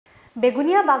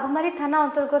बेगुनिया बाघमारी थाना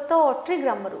अंतर्गत अट्री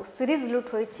ग्राम सीरीज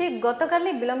लुट होती।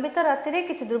 गतकाली विलंबित राति में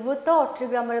किसी दुर्बृत्त अट्री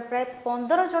ग्राम प्राय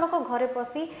 15 जनक घरे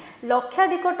पशि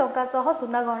लक्षाधिक टंका सह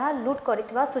सुना गहना लुट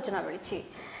कर सूचना मिली।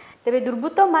 तेबे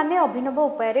दुर्बृत्त माने अभिनव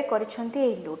उपाय करिसेंती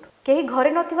एही लुट। केही घरे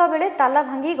नथिबा बेले ताला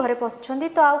भांगी घरे पसछंती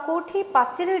तो आउ कोठी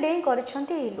पाचिरी डेई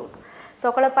करिसेंती एही लुट।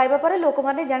 सकाळ पाइबा परे लोक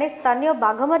माने जाने स्थानीय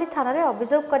बाघमारी थाना रे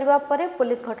अभियोग करबा परे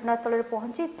पुलिस घटनास्थल रे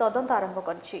पहुंची तदंत आरंभ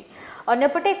करछि।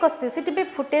 अन्यपटे एक सीसीटीवी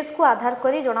फुटेज को आधार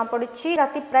करी जना पड़िछि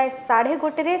राति प्राय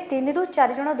 1:30 रे 3 रु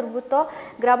 4 जण दुर्बृत्त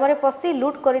ग्राम रे पसि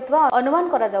लुट करितवा अनुमान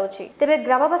करा जाउछि। तेबे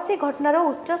ग्रामवासी घटनार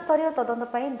उच्च स्तरीय तदंत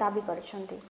पई दाबी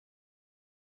करछंती।